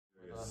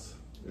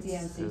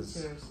DMZ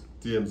tours.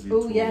 DMZ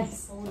Oh tours.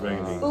 yes.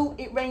 Raining. Oh,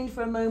 it rained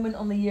for a moment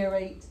on the year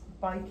 8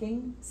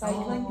 biking,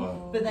 cycling,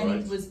 but then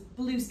it was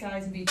blue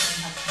skies and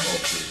beautiful.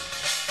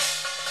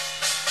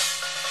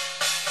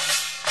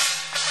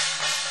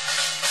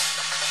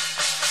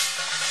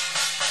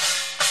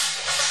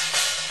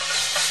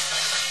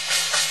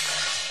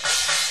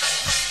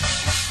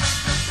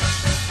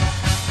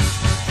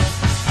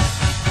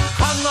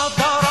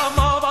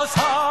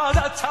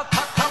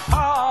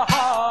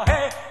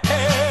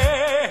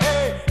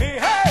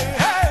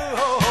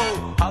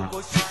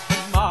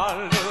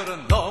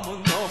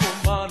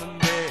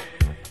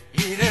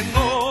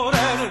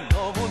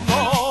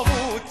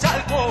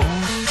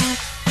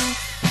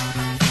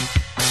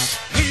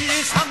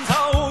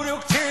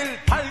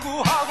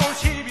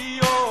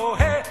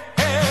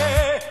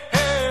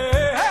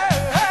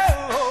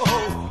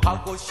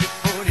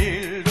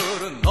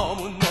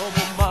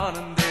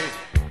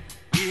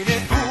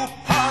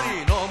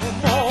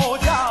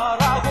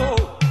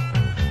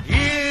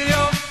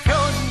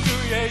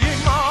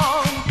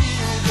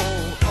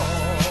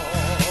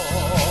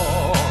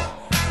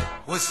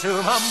 웃음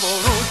한번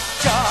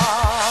웃자.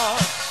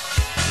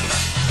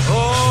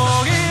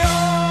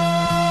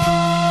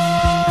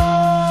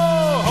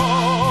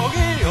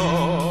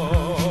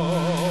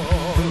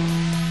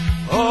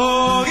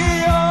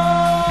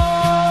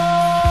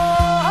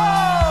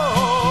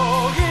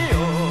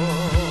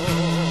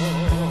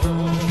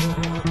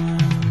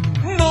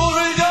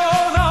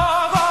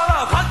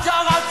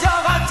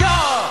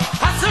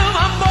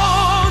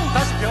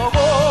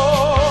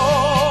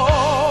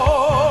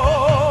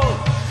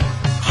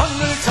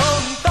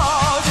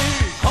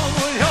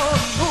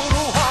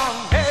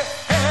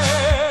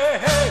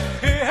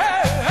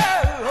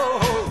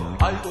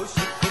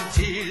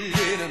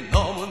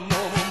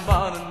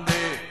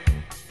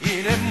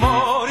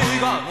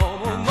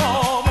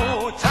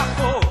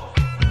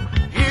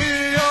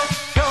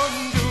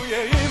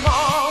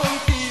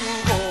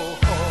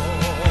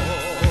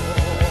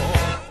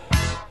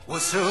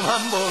 웃음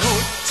한번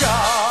웃자.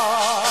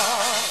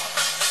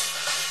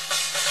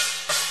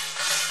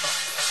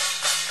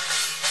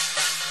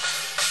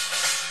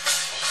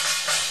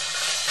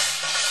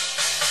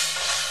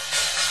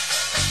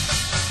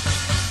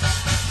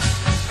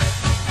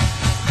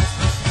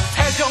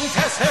 태정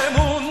태세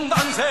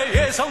문단세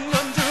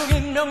예성년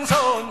중인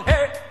명선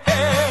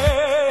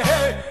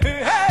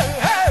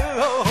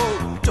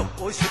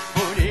쫓고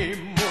싶은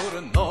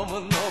인물은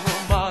너무너무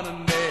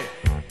많은데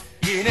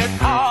이내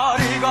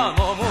다리가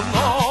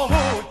너무너무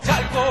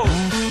짧고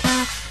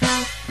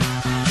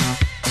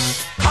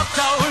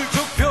각자울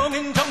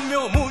주평인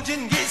정묘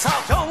무진기사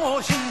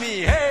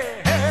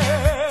경호신미해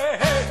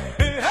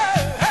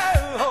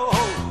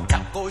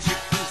잡고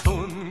싶은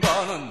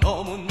순간은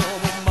너무너무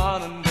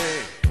많은데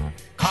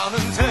가는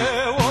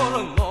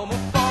세월은 너무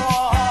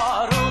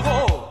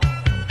빠르고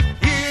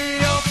이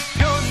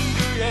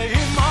역편주에 이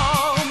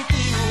마음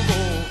띄우고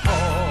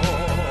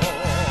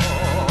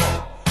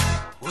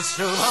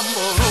웃음 한번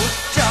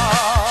웃자.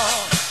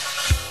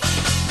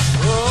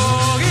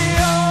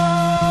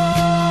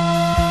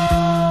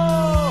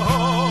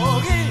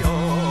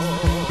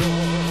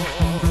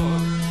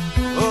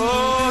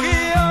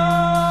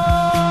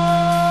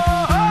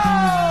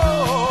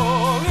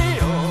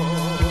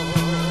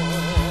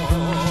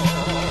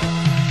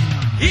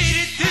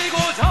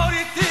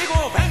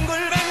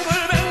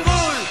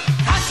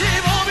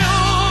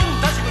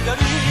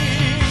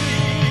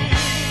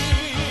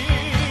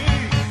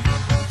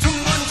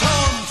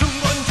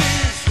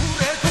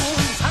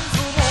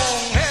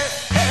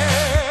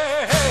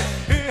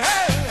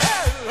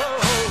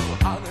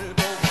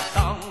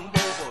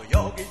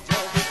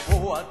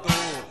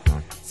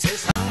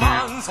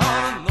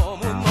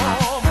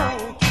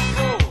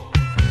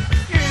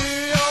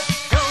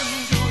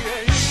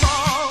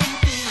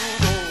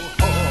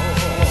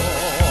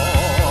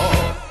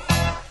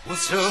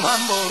 웃음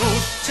한번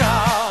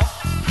웃자.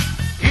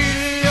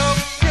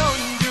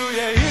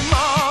 인력변주에 이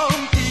마음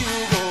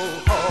띄우고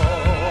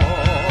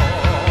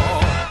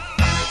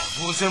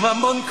웃음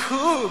한번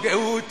크게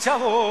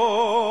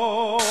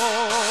웃자고.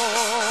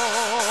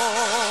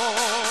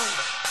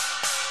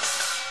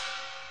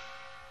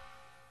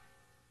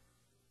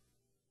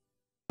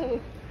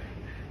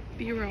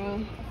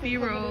 B-roll,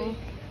 B-roll.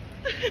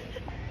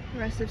 The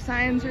rest of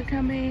Science are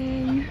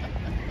coming.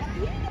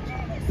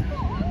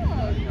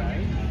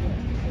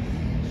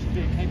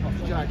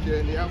 Jack, you're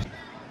in the house.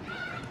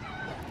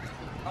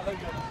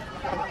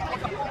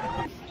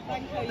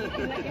 Thank you. You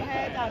can let your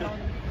hair down on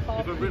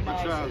If I rip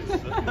my trousers.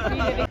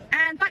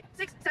 And 5,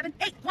 6, 7,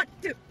 8. 1,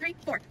 2, 3,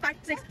 4, 5,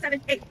 6,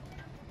 7, 8.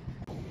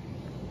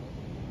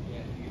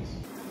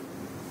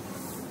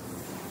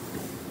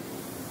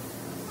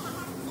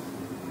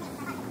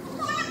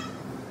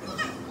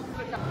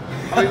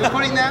 Are we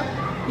recording now?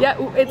 Yeah,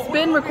 it's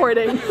been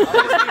recording. We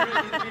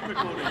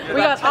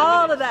got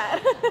all of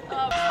that.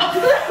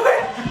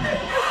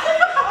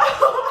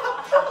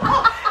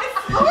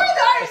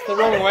 It's the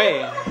wrong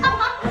way.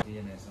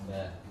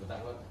 Would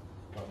that work?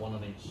 Like one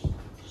on each.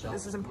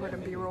 This is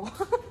important B-roll.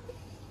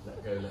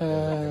 Let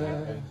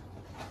go.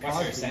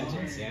 What's your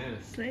sentence? Yeah.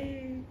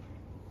 Slay.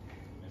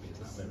 Maybe it's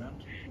that way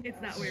around. It's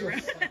that way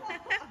around.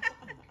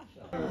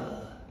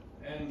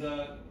 And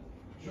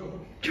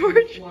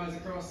George. flies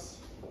across.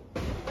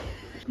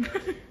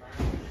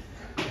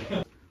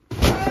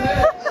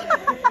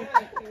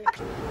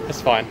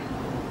 It's fine.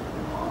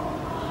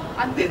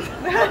 안 돼. It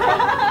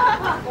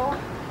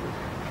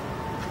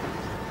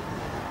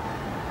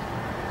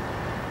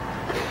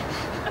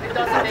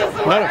doesn't make sense.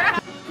 No.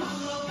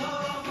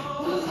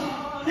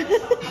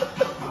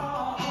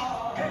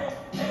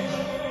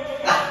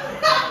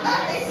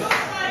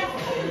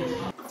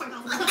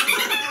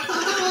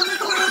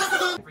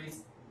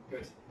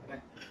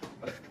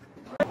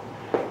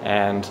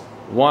 And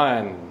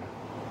 1,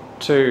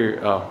 2,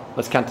 oh,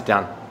 let's count it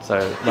down. So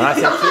when I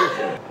say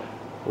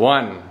 2,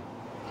 1.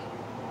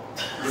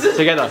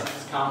 Together. Wait,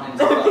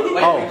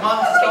 Oh. we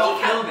can't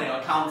start filming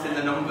or counting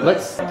the numbers.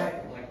 Let's.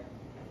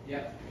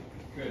 Yeah,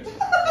 good.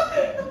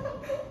 Perfect.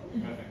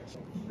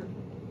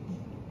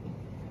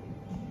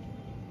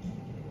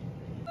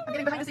 I'm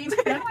getting behind the scenes.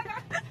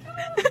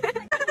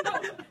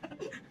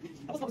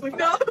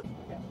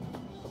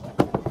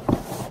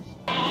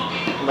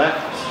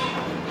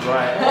 Left,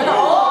 right.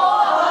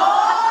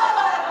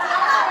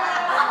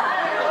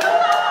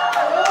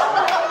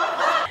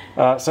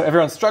 So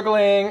everyone's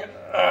struggling.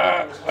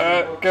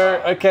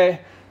 Go,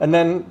 okay. And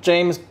then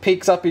James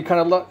peeks up, he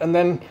kind of look, and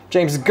then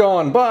James is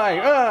gone. Bye.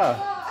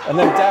 And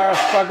then Dara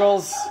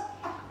struggles.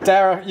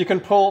 Dara, you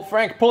can pull.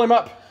 Frank, pull him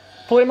up.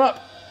 Pull him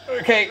up.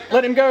 Okay,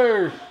 let him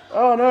go.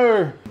 Oh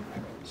no.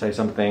 Say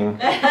something.